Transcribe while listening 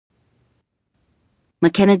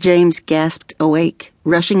McKenna James gasped awake,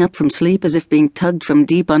 rushing up from sleep as if being tugged from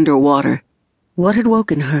deep underwater. What had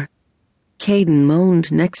woken her? Caden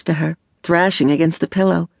moaned next to her, thrashing against the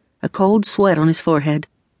pillow, a cold sweat on his forehead.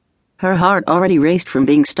 Her heart already raced from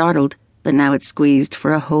being startled, but now it squeezed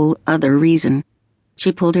for a whole other reason.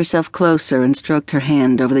 She pulled herself closer and stroked her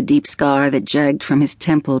hand over the deep scar that jagged from his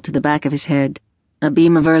temple to the back of his head. A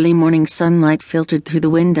beam of early morning sunlight filtered through the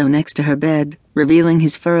window next to her bed, revealing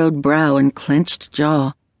his furrowed brow and clenched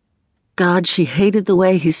jaw. God, she hated the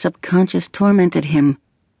way his subconscious tormented him.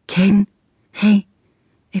 Caden, hey,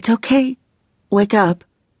 it's okay. Wake up.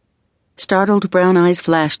 Startled brown eyes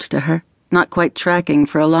flashed to her, not quite tracking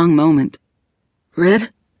for a long moment.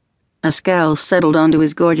 Red? A scowl settled onto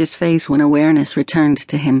his gorgeous face when awareness returned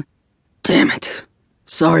to him. Damn it.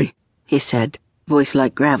 Sorry, he said, voice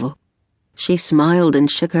like gravel. She smiled and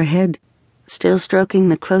shook her head, still stroking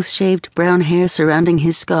the close-shaved brown hair surrounding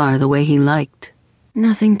his scar the way he liked.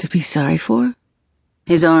 Nothing to be sorry for.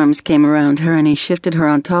 His arms came around her and he shifted her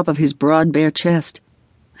on top of his broad bare chest,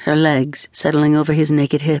 her legs settling over his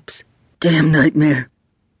naked hips. Damn nightmare.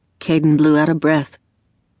 Caden blew out a breath.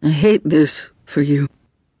 I hate this for you.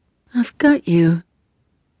 I've got you.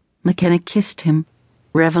 McKenna kissed him,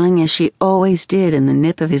 reveling as she always did in the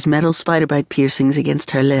nip of his metal spider-bite piercings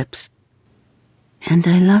against her lips. And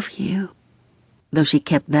I love you, though she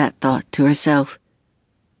kept that thought to herself.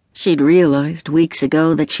 She'd realized weeks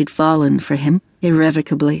ago that she'd fallen for him,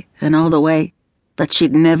 irrevocably and all the way, but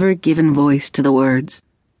she'd never given voice to the words.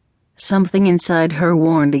 Something inside her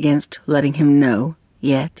warned against letting him know,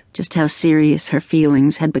 yet, just how serious her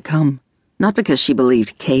feelings had become. Not because she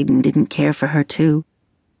believed Caden didn't care for her too.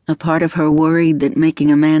 A part of her worried that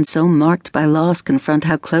making a man so marked by loss confront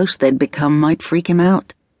how close they'd become might freak him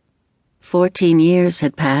out. 14 years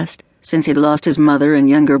had passed since he'd lost his mother and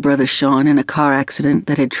younger brother Sean in a car accident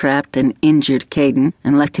that had trapped and injured Caden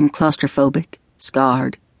and left him claustrophobic,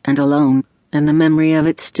 scarred, and alone, and the memory of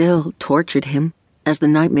it still tortured him, as the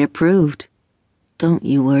nightmare proved. Don't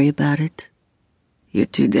you worry about it. You're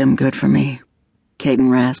too damn good for me,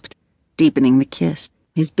 Caden rasped, deepening the kiss,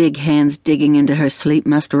 his big hands digging into her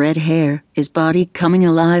sleep-mussed red hair, his body coming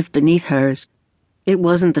alive beneath hers. It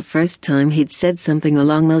wasn't the first time he'd said something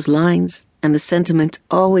along those lines, and the sentiment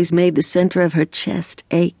always made the center of her chest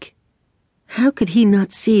ache. How could he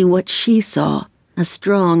not see what she saw, a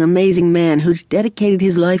strong, amazing man who'd dedicated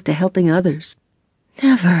his life to helping others?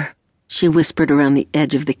 Never, she whispered around the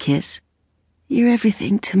edge of the kiss. You're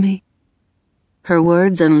everything to me. Her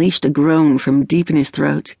words unleashed a groan from deep in his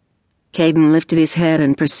throat. Caden lifted his head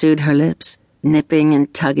and pursued her lips, nipping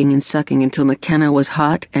and tugging and sucking until McKenna was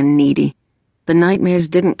hot and needy. The nightmares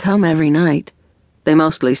didn't come every night. They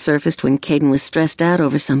mostly surfaced when Caden was stressed out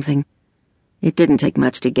over something. It didn't take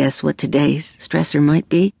much to guess what today's stressor might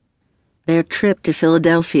be. Their trip to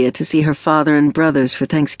Philadelphia to see her father and brothers for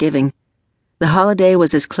Thanksgiving. The holiday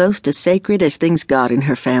was as close to sacred as things got in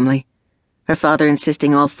her family. Her father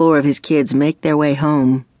insisting all 4 of his kids make their way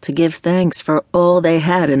home to give thanks for all they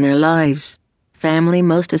had in their lives, family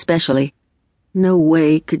most especially. No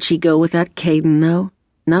way could she go without Caden, though.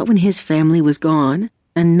 Not when his family was gone,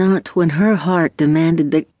 and not when her heart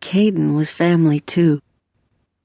demanded that Caden was family too.